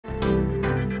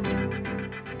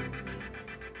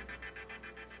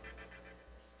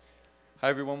Hi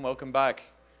everyone, welcome back.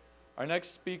 Our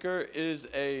next speaker is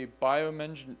a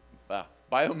biomedical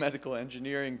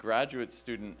engineering graduate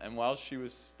student, and while she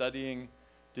was studying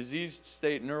diseased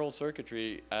state neural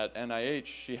circuitry at NIH,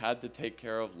 she had to take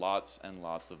care of lots and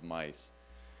lots of mice.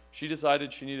 She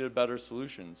decided she needed a better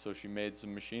solution, so she made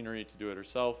some machinery to do it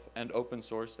herself and open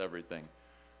sourced everything.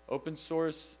 Open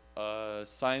source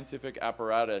scientific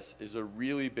apparatus is a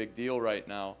really big deal right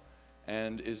now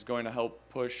and is going to help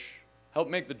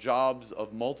make the jobs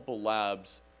of multiple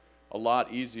labs a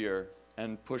lot easier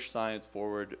and push science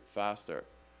forward faster.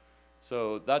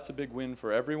 So that's a big win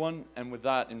for everyone, and with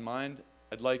that in mind,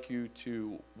 I'd like you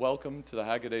to welcome to the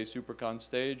Hackaday Supercon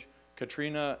stage,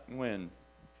 Katrina Nguyen.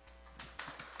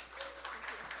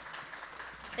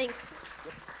 Thanks.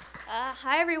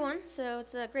 Hi everyone. So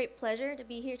it's a great pleasure to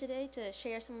be here today to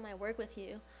share some of my work with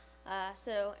you.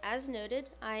 So as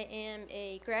noted, I am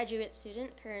a graduate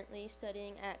student currently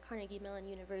studying at Carnegie Mellon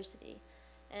University.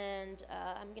 And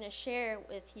I'm going to share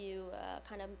with you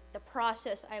kind of the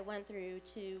process I went through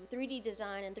to 3D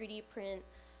design and 3D print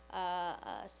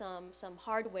some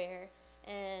hardware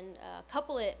and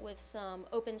couple it with some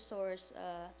open source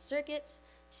circuits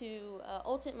to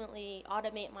ultimately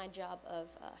automate my job of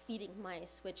feeding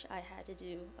mice, which I had to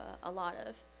do a lot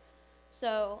of.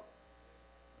 So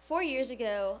 4 years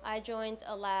ago, I joined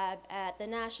a lab at the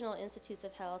National Institutes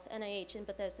of Health, NIH, in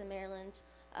Bethesda, Maryland,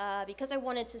 because I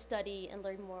wanted to study and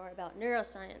learn more about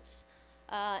neuroscience.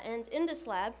 And in this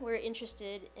lab, we're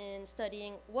interested in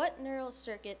studying what neural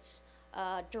circuits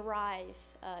derive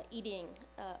eating,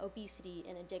 obesity,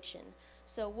 and addiction.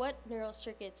 So what neural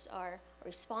circuits are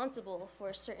responsible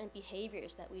for certain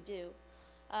behaviors that we do.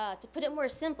 To put it more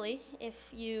simply, if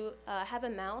you have a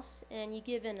mouse and you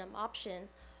give it an option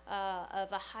of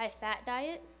a high-fat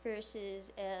diet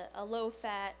versus a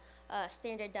low-fat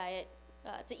standard diet,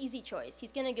 it's an easy choice.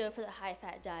 He's going to go for the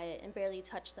high-fat diet and barely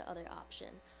touch the other option.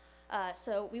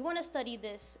 So we want to study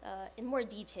this in more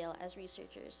detail as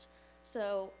researchers.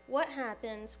 So what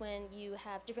happens when you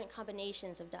have different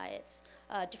combinations of diets,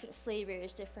 different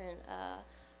flavors, different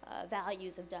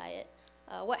values of diet?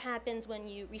 What happens when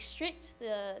you restrict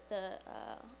the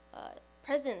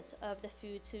presence of the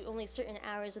food to only certain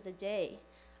hours of the day?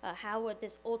 How would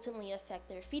this ultimately affect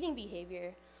their feeding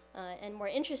behavior? And more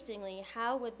interestingly,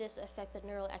 how would this affect the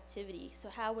neural activity? So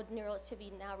how would neural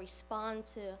activity now respond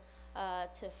to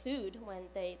food when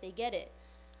they get it?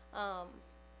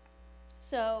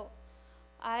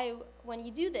 When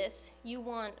you do this, you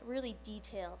want really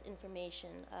detailed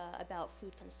information about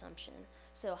food consumption.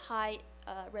 So high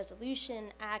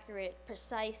resolution, accurate,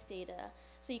 precise data.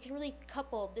 So you can really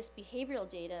couple this behavioral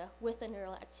data with the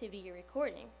neural activity you're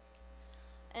recording.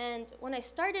 And when I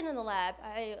started in the lab,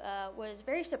 I was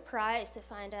very surprised to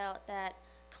find out that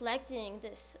collecting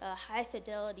this high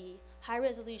fidelity, high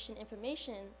resolution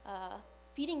information,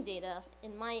 feeding data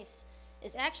in mice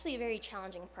is actually a very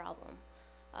challenging problem.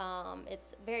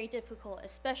 It's very difficult,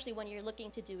 especially when you're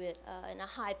looking to do it in a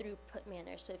high throughput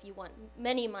manner. So if you want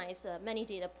many mice, many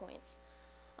data points.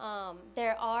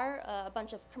 There are a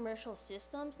bunch of commercial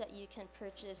systems that you can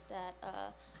purchase that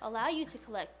allow you to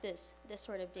collect this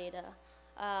sort of data.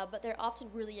 But they're often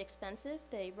really expensive.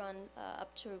 They run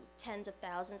up to tens of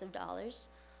thousands of dollars.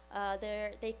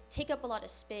 They take up a lot of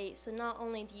space. So not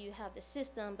only do you have the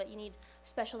system, but you need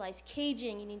specialized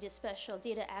caging, you need a special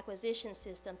data acquisition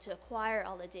system to acquire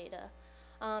all the data.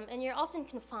 And you're often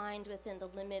confined within the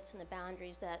limits and the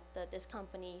boundaries that this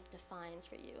company defines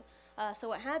for you. So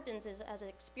what happens is, as an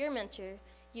experimenter,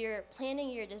 you're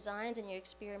planning your designs and your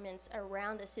experiments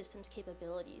around the system's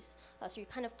capabilities. So you're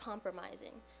kind of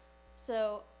compromising.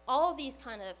 So all of these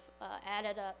kind of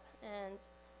added up, and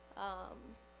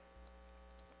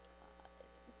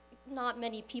not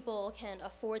many people can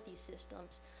afford these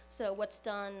systems. So what's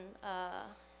done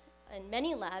in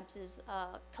many labs is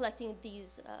collecting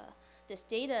this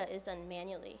data is done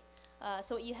manually.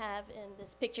 So what you have in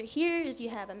this picture here is you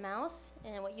have a mouse,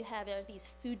 and what you have are these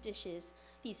food dishes,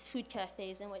 these food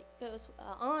cafes, and what goes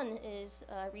on is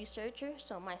a researcher,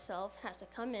 so myself, has to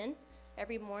come in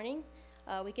every morning.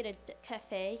 We get a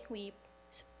cafe, we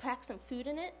pack some food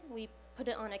in it, we put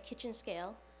it on a kitchen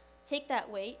scale, take that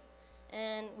weight,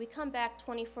 and we come back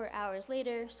 24 hours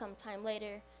later, sometime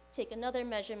later, take another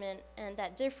measurement, and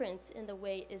that difference in the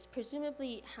weight is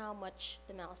presumably how much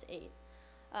the mouse ate.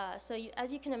 So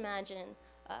as you can imagine,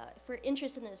 if we're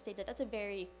interested in this data, that's a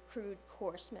very crude,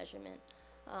 coarse measurement.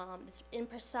 It's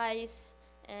imprecise,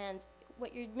 and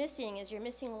what you're missing is you're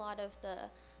missing a lot of the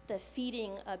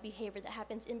feeding behavior that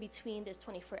happens in between this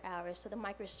 24 hours, so the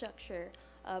microstructure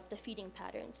of the feeding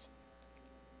patterns.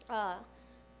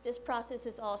 This process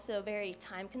is also very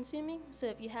time consuming. So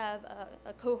if you have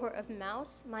a cohort of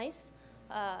mice,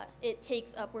 it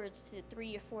takes upwards to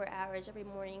 3 or 4 hours every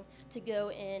morning to go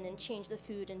in and change the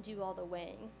food and do all the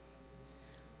weighing.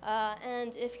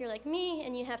 And if you're like me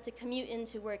and you have to commute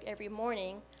into work every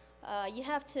morning, you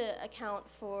have to account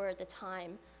for the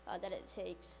time that it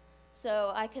takes.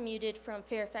 So I commuted from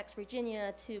Fairfax,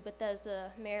 Virginia to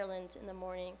Bethesda, Maryland in the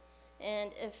morning.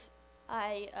 And if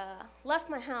I left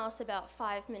my house about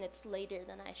 5 minutes later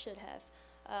than I should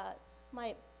have,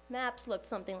 my maps looked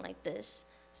something like this.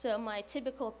 So my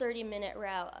typical 30-minute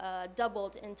route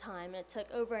doubled in time. It took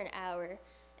over an hour.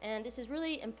 And this is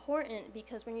really important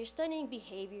because when you're studying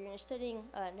behavior and you're studying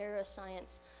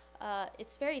neuroscience,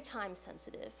 it's very time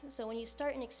sensitive. So when you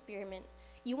start an experiment,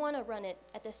 you want to run it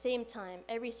at the same time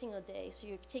every single day. So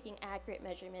you're taking accurate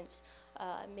measurements,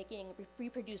 making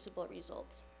reproducible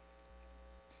results.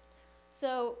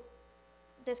 So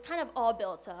this kind of all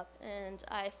built up, and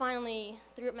I finally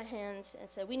threw up my hands and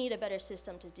said, we need a better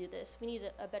system to do this. We need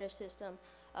a better system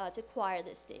to acquire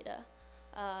this data.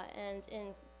 And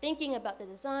in thinking about the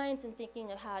designs and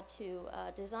thinking of how to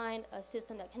design a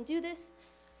system that can do this,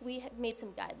 we made some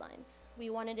guidelines. We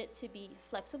wanted it to be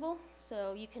flexible,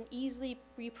 so you can easily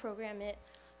reprogram it,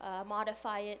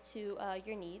 modify it to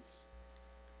your needs.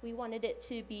 We wanted it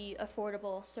to be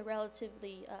affordable, so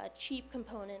relatively cheap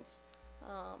components,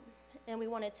 and we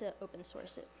wanted to open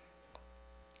source it.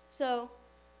 So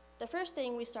the first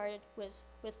thing we started was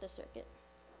with the circuit.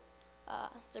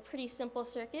 It's a pretty simple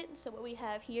circuit. So what we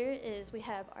have here is we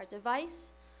have our device.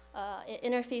 It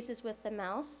interfaces with the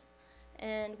mouse,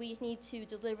 and we need to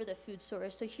deliver the food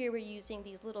source. So here we're using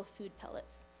these little food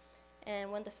pellets.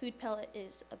 And when the food pellet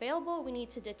is available, we need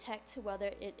to detect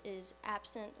whether it is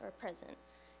absent or present.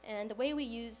 And the way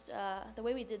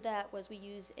we did that was we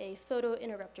used a photo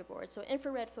interrupter board, so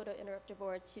infrared photo interrupter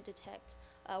board to detect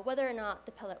whether or not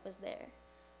the pellet was there.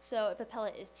 So if a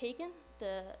pellet is taken,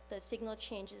 the signal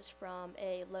changes from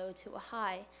a low to a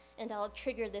high, and that'll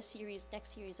trigger the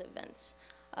next series of events.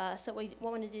 So what we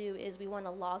want to do is we want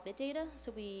to log the data.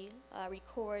 So we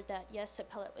record that, yes, a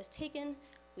pellet was taken,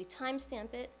 we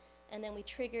timestamp it, and then we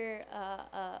trigger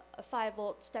a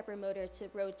 5-volt stepper motor to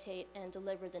rotate and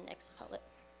deliver the next pellet.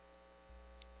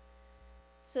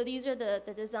 So these are the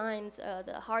designs,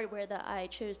 the hardware that I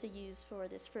chose to use for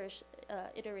this first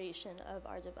iteration of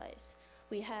our device.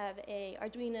 We have a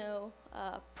Arduino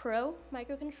Pro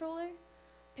microcontroller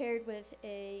paired with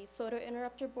a photo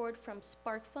interrupter board from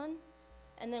SparkFun.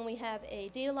 And then we have a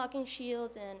data locking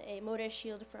shield and a motor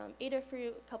shield from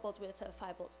Adafruit coupled with a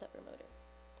 5-volt stepper motor.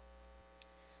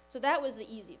 So that was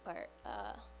the easy part.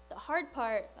 The hard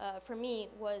part for me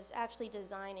was actually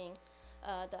designing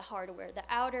the hardware, the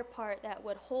outer part that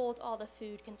would hold all the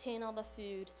food, contain all the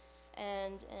food,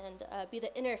 and be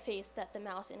the interface that the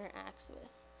mouse interacts with.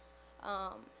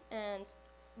 And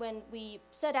when we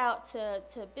set out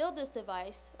to build this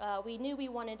device, we knew we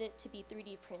wanted it to be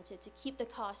 3D printed to keep the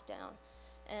cost down.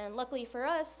 And luckily for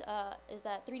us is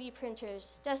that 3D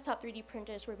printers, desktop 3D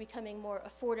printers, were becoming more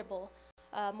affordable,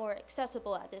 more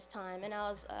accessible at this time. And I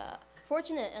was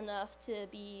fortunate enough to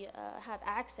have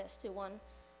access to one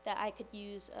that I could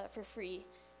use for free.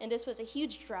 And this was a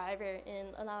huge driver in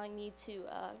allowing me to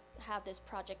have this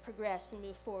project progress and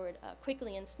move forward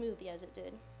quickly and smoothly as it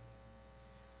did.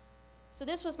 So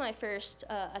this was my first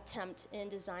attempt in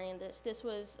designing this. This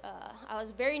was, I was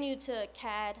very new to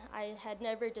CAD. I had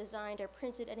never designed or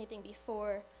printed anything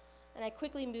before. And I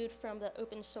quickly moved from the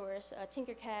open source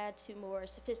Tinkercad to more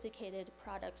sophisticated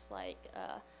products like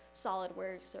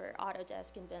SolidWorks or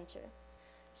Autodesk Inventor.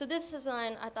 So this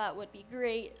design I thought would be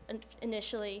great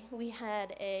initially. We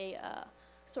had a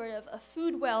sort of a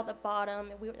food well at the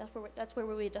bottom. That's where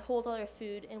we would hold all our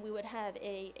food, and we would have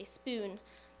a spoon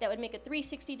that would make a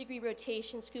 360-degree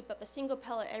rotation, scoop up a single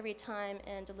pellet every time,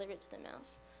 and deliver it to the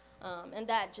mouse. And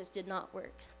that just did not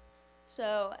work.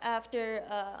 So after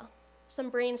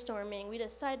some brainstorming, we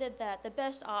decided that the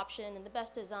best option and the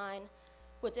best design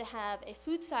was to have a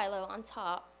food silo on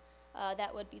top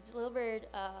that would be delivered,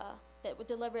 that would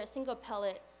deliver a single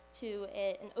pellet to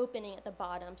an opening at the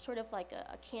bottom, sort of like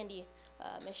a candy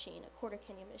machine, a quarter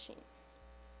candy machine.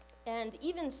 And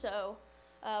even so,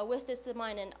 with this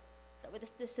design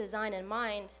in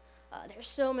mind, there's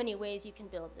so many ways you can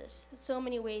build this. So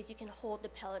many ways you can hold the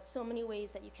pellet, so many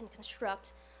ways that you can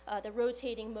construct the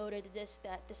rotating motor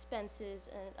that dispenses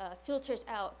and filters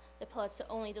out the pellets to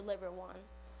only deliver one.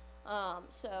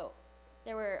 So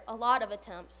there were a lot of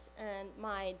attempts, and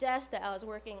my desk that I was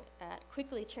working at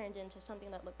quickly turned into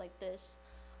something that looked like this.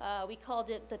 We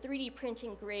called it the 3D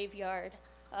printing graveyard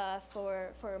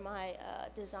for my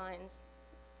designs.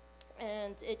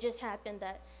 And it just happened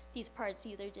that these parts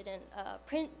either didn't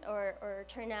print or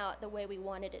turn out the way we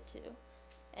wanted it to.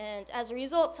 And as a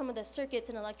result, some of the circuits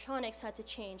and electronics had to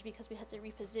change because we had to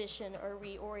reposition or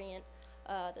reorient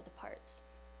the parts.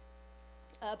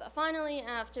 But finally,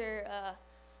 after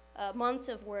months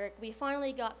of work, we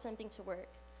finally got something to work.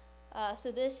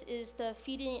 So this is the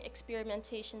feeding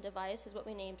experimentation device, is what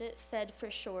we named it, FED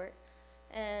for short.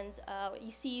 And what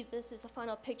you see, this is the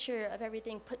final picture of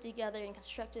everything put together and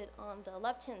constructed on the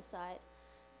left-hand side.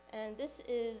 And this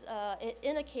is it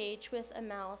in a cage with a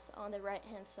mouse on the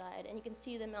right-hand side. And you can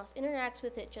see the mouse interacts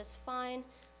with it just fine.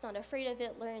 It's not afraid of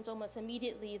it, learns almost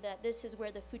immediately that this is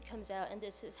where the food comes out and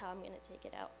this is how I'm going to take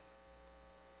it out.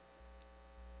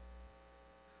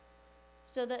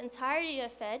 So the entirety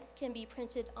of FED can be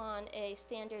printed on a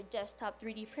standard desktop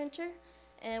 3D printer.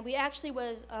 And we actually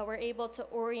were able to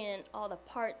orient all the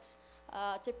parts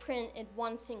to print in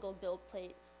one single build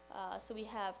plate. So we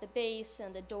have the base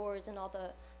and the doors and all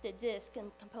the disc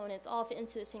and components all fit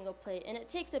into a single plate. And it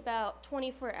takes about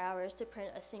 24 hours to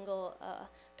print a single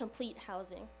complete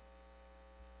housing.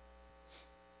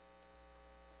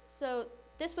 So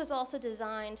this was also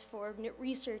designed for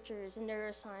researchers and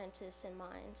neuroscientists in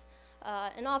mind.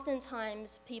 And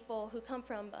oftentimes people who come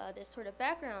from this sort of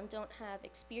background don't have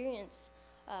experience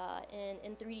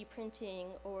in 3D printing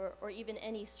or even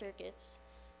any circuits.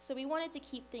 So we wanted to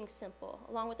keep things simple.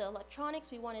 Along with the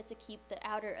electronics, we wanted to keep the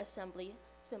outer assembly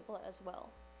simple as well.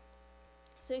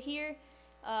 So here,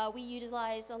 we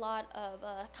utilized a lot of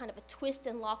kind of a twist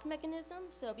and lock mechanism.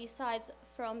 So besides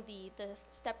from the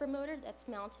stepper motor that's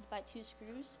mounted by 2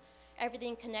 screws,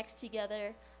 everything connects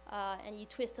together and you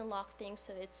twist and lock things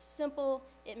so it's simple.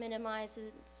 It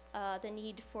minimizes the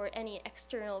need for any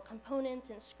external components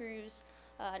and screws.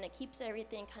 And it keeps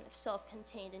everything kind of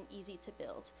self-contained and easy to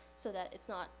build so that it's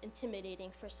not intimidating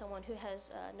for someone who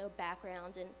has no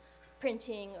background in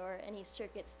printing or any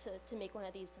circuits to make one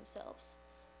of these themselves.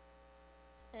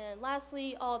 And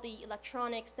lastly, all the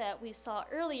electronics that we saw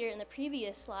earlier in the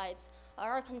previous slides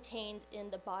are contained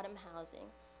in the bottom housing.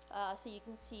 So you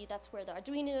can see that's where the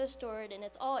Arduino is stored, and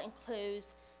it's all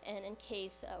enclosed and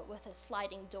encased with a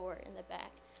sliding door in the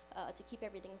back to keep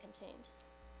everything contained.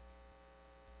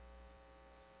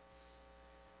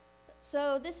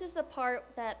 So this is the part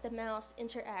that the mouse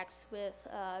interacts with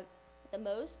the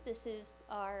most. This is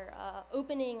our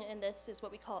opening, and this is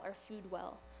what we call our food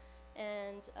well.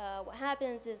 And what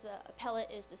happens is a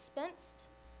pellet is dispensed.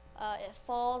 It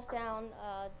falls down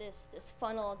this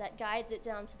funnel that guides it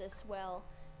down to this well.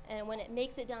 And when it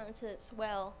makes it down into this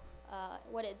well,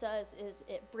 what it does is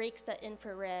it breaks the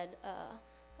infrared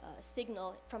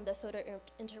signal from the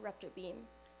photointerrupter beam.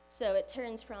 So it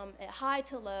turns from a high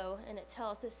to low, and it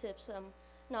tells the system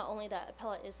not only that a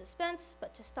pellet is dispensed,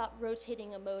 but to stop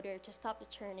rotating a motor, to stop the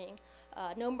turning,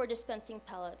 no more dispensing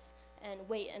pellets, and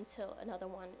wait until another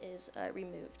one is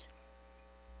removed.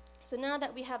 So now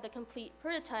that we have the complete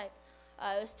prototype,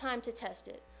 it's time to test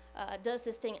it. Does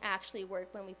this thing actually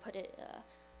work when we put it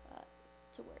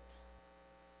to work?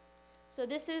 So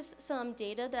this is some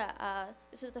data that,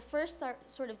 this is the first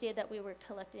sort of data that we were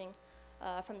collecting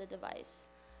from the device.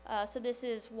 So this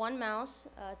is one mouse,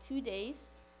 2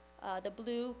 days. The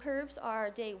blue curves are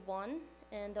day 1,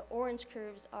 and the orange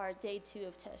curves are day 2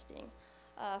 of testing.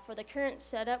 For the current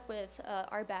setup with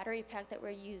our battery pack that we're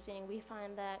using, we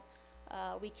find that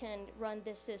we can run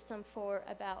this system for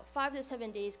about 5 to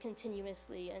 7 days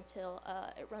continuously until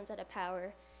it runs out of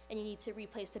power and you need to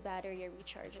replace the battery or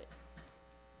recharge it.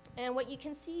 And what you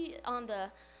can see on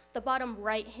the bottom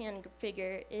right-hand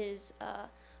figure is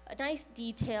a nice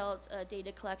detailed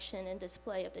data collection and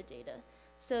display of the data.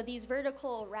 So these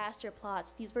vertical raster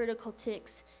plots, these vertical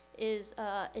ticks, is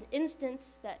an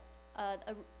instance that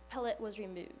a pellet was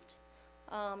removed.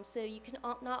 So you can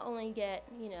not only get,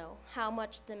 how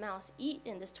much the mouse eat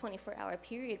in this 24-hour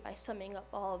period by summing up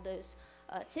all of those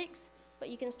ticks, but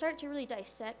you can start to really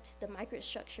dissect the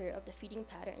microstructure of the feeding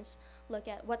patterns, look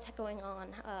at what's going on,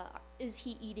 is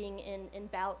he eating in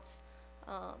bouts,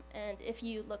 and if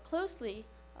you look closely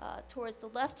towards the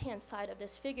left-hand side of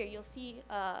this figure, you'll see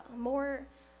a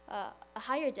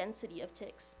higher density of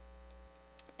ticks.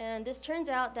 And this turns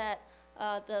out that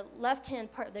the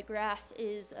left-hand part of the graph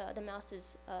is the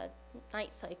mouse's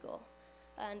night cycle.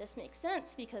 And this makes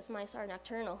sense because mice are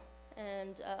nocturnal,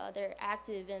 and they're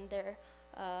active, and they're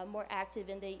more active,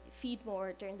 and they feed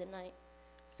more during the night.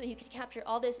 So you can capture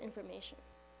all this information.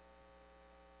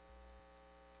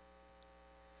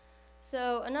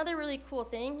 So another really cool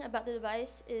thing about the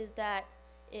device is that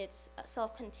it's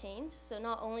self-contained. So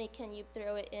not only can you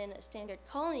throw it in a standard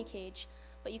colony cage,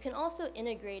 but you can also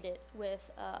integrate it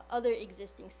with other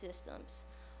existing systems.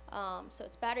 So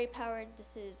it's battery powered.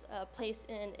 This is placed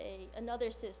in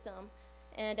another system.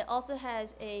 And it also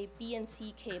has a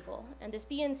BNC cable. And this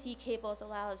BNC cable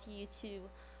allows you to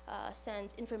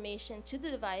send information to the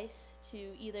device to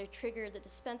either trigger the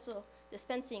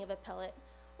dispensing of a pellet,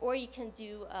 or you can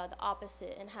do the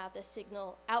opposite and have the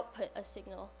signal output a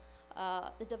signal,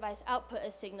 the device output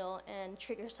a signal and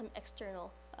trigger some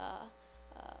external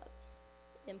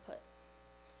input.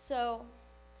 So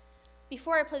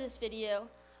before I play this video,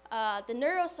 the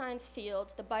neuroscience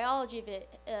field, the biology of it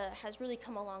has really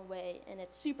come a long way, and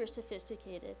it's super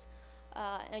sophisticated.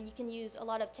 And you can use a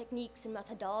lot of techniques and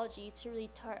methodology to really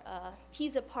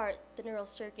tease apart the neural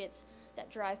circuits that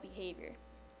drive behavior.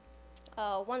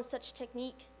 One such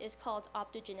technique is called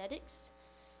optogenetics.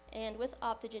 And with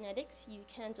optogenetics, you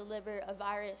can deliver a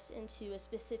virus into a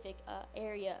specific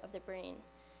area of the brain.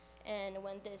 And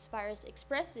when this virus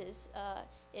expresses,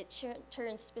 it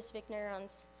turns specific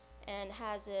neurons and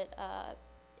has it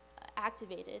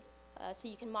activated. So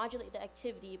you can modulate the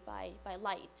activity by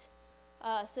light.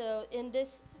 So in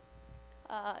this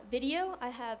video, I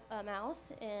have a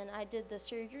mouse, and I did the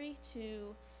surgery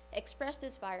to express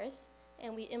this virus,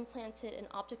 and we implanted an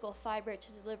optical fiber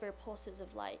to deliver pulses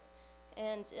of light.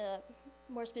 And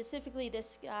more specifically,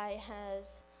 this guy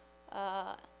has,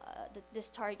 this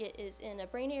target is in a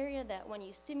brain area that when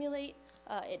you stimulate,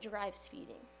 it drives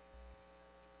feeding.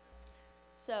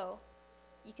 So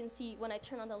you can see when I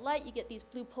turn on the light, you get these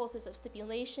blue pulses of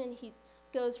stimulation. He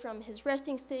goes from his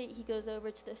resting state, he goes over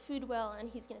to the food well, and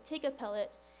he's going to take a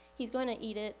pellet, he's going to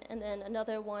eat it, and then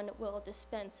another one will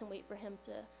dispense and wait for him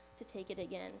to take it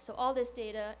again. So all this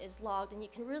data is logged, and you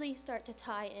can really start to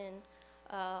tie in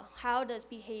how does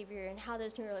behavior and how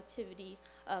does neural activity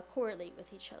correlate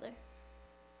with each other.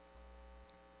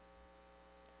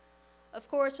 Of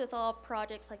course, with all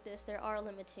projects like this, there are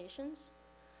limitations.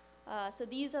 So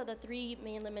these are the three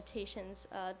main limitations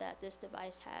that this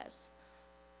device has.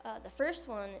 The first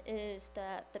one is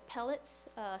that the pellets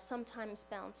sometimes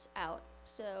bounce out.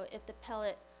 So if the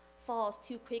pellet falls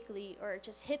too quickly or it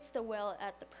just hits the well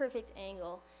at the perfect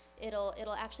angle,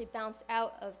 it'll actually bounce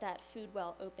out of that food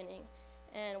well opening.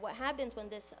 And what happens when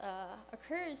this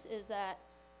occurs is that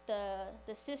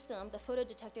the system, the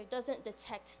photodetector, doesn't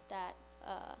detect that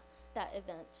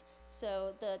event.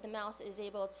 So the mouse is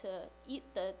able to eat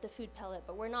the food pellet,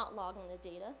 but we're not logging the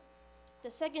data.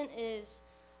 The second is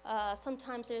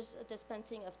sometimes there's a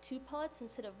dispensing of 2 pellets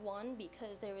instead of 1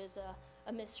 because there is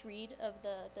a misread of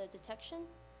the detection.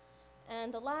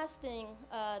 And the last thing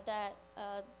that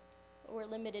we're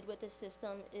limited with this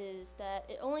system is that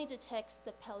it only detects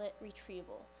the pellet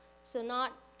retrieval, so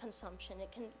not consumption.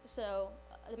 So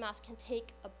the mouse can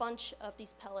take a bunch of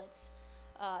these pellets.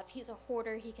 If he's a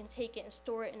hoarder, he can take it and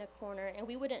store it in a corner, and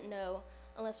we wouldn't know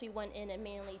unless we went in and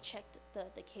manually checked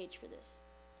the cage for this.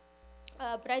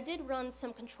 But I did run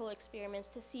some control experiments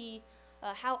to see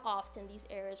how often these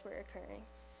errors were occurring.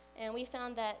 And we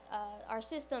found that our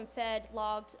system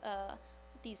logged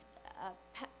these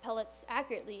pellets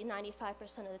accurately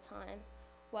 95% of the time,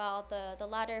 while the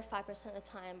latter 5% of the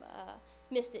time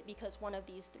missed it because one of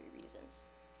these 3 reasons.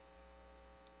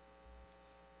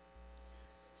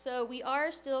 So we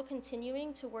are still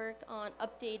continuing to work on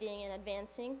updating and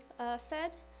advancing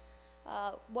FED.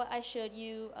 What I showed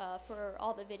you for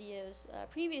all the videos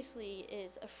previously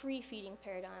is a free feeding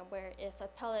paradigm where if a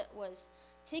pellet was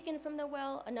taken from the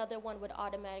well, another one would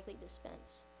automatically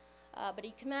dispense. But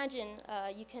you can imagine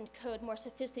you can code more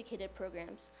sophisticated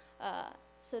programs.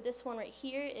 So this one right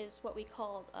here is what we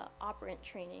call operant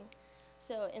training.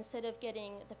 So instead of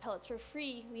getting the pellets for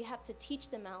free, we have to teach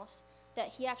the mouse that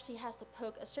he actually has to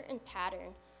poke a certain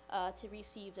pattern to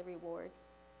receive the reward.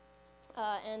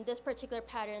 And this particular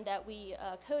pattern that we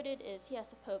coded is he has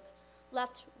to poke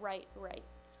left, right, right.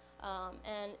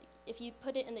 And if you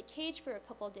put it in the cage for a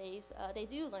couple of days, they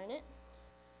do learn it.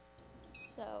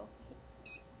 So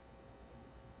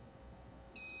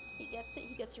he gets it,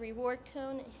 he gets a reward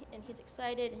cone, and he's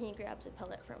excited, and he grabs a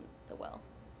pellet from the well.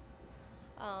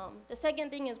 The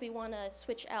second thing is we want to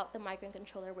switch out the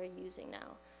microcontroller we're using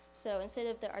now. So instead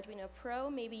of the Arduino Pro,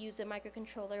 maybe use a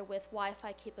microcontroller with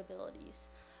Wi-Fi capabilities.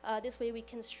 This way we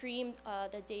can stream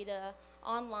the data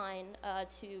online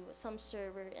to some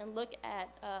server and look at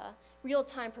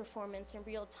real-time performance and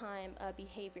real-time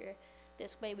behavior.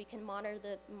 This way we can monitor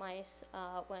the mice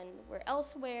when we're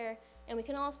elsewhere, and we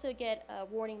can also get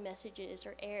warning messages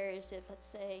or errors if, let's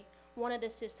say, one of the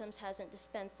systems hasn't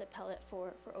dispensed a pellet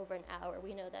for over an hour.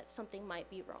 We know that something might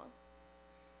be wrong.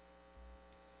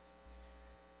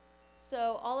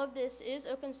 So all of this is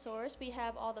open source. We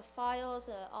have all the files,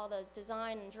 all the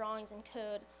design and drawings and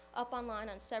code up online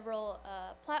on several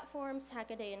platforms,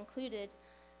 Hackaday included.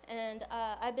 And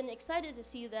I've been excited to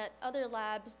see that other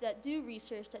labs that do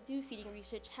research, that do feeding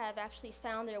research, have actually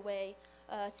found their way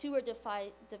to our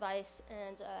device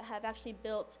and have actually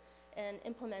built and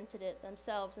implemented it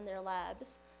themselves in their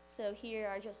labs. So here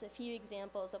are just a few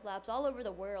examples of labs all over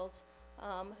the world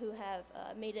who have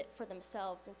made it for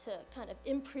themselves and to kind of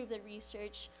improve the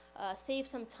research, save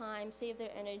some time, save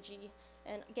their energy,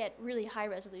 and get really high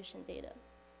resolution data.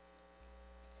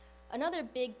 Another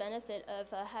big benefit of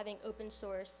having open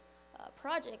source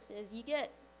projects is you get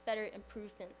better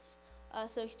improvements.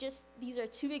 So just these are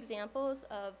two examples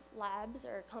of labs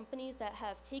or companies that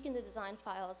have taken the design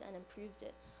files and improved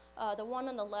it. The one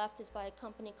on the left is by a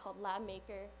company called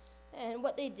LabMaker. And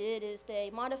what they did is they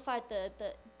modified the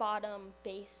bottom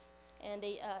base and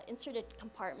they inserted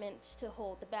compartments to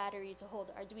hold the battery, to hold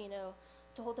the Arduino,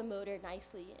 to hold the motor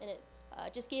nicely. And it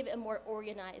just gave it a more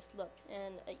organized look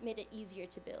and it made it easier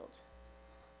to build.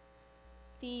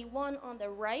 The one on the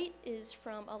right is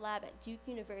from a lab at Duke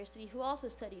University who also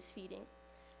studies feeding.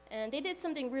 And they did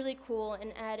something really cool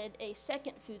and added a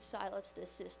second food silo to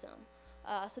this system.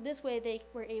 So this way they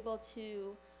were able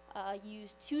to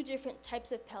use two different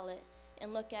types of pellet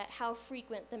and look at how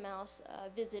frequent the mouse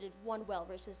visited one well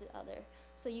versus the other.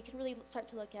 So you can really start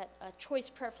to look at choice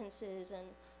preferences and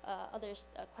other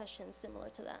questions similar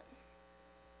to that.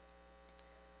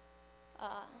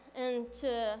 And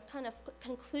to kind of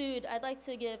conclude, I'd like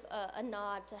to give a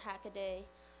nod to Hackaday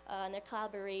and their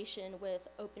collaboration with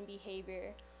Open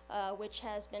Behavior, which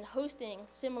has been hosting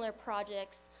similar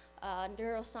projects,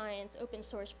 neuroscience, open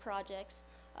source projects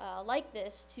like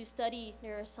this to study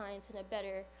neuroscience in a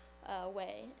better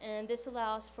way. And this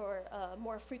allows for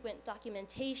more frequent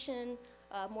documentation,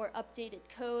 more updated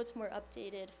codes, more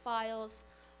updated files,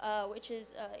 which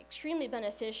is extremely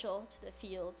beneficial to the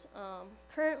field.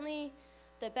 Currently,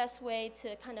 the best way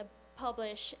to kind of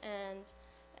publish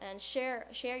and share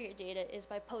your data is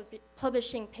by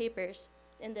publishing papers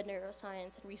in the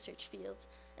neuroscience and research fields.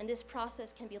 And this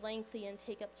process can be lengthy and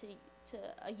take up to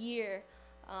a year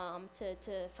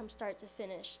from start to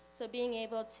finish. So being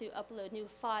able to upload new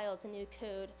files and new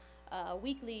code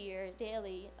weekly or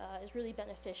daily is really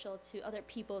beneficial to other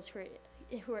peoples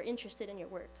who are interested in your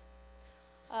work.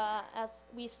 As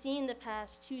we've seen the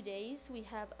past 2 days, we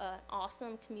have an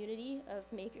awesome community of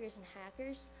makers and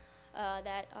hackers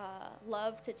that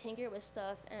love to tinker with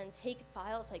stuff and take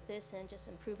files like this and just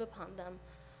improve upon them.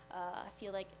 I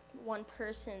feel like one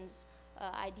person's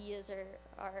ideas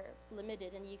are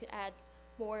limited, and you could add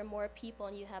more and more people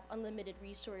and you have unlimited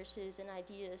resources and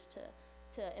ideas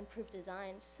to improve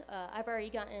designs. I've already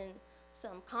gotten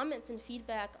some comments and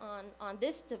feedback on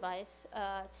this device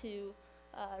to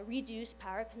reduce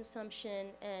power consumption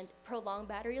and prolong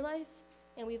battery life.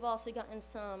 And we've also gotten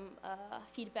some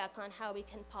feedback on how we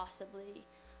can possibly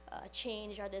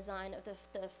change our design of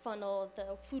the funnel,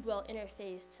 the food well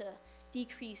interface to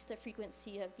decrease the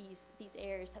frequency of these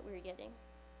errors that we were getting.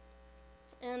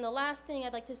 And the last thing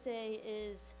I'd like to say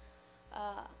is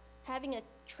having a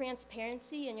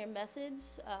transparency in your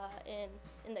methods,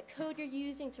 in the code you're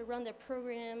using to run the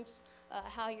programs,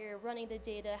 how you're running the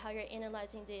data, how you're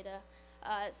analyzing data.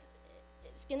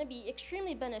 It's going to be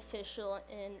extremely beneficial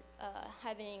in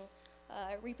having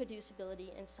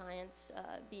reproducibility in science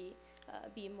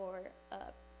be more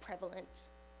prevalent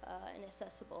and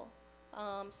accessible.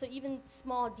 So even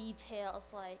small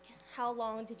details like how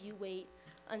long did you wait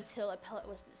until a pellet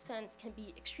was dispensed can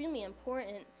be extremely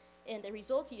important in the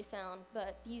results you found,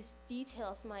 but these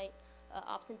details might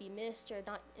often be missed or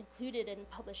not included in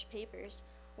published papers,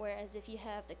 whereas if you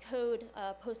have the code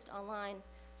posted online,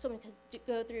 someone could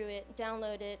go through it,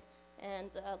 download it,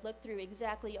 and look through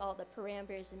exactly all the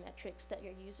parameters and metrics that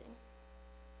you're using.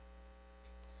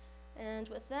 And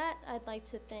with that, I'd like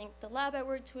to thank the lab I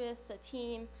worked with, the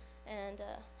team, and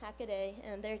Hackaday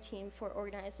and their team for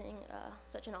organizing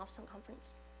such an awesome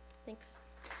conference. Thanks.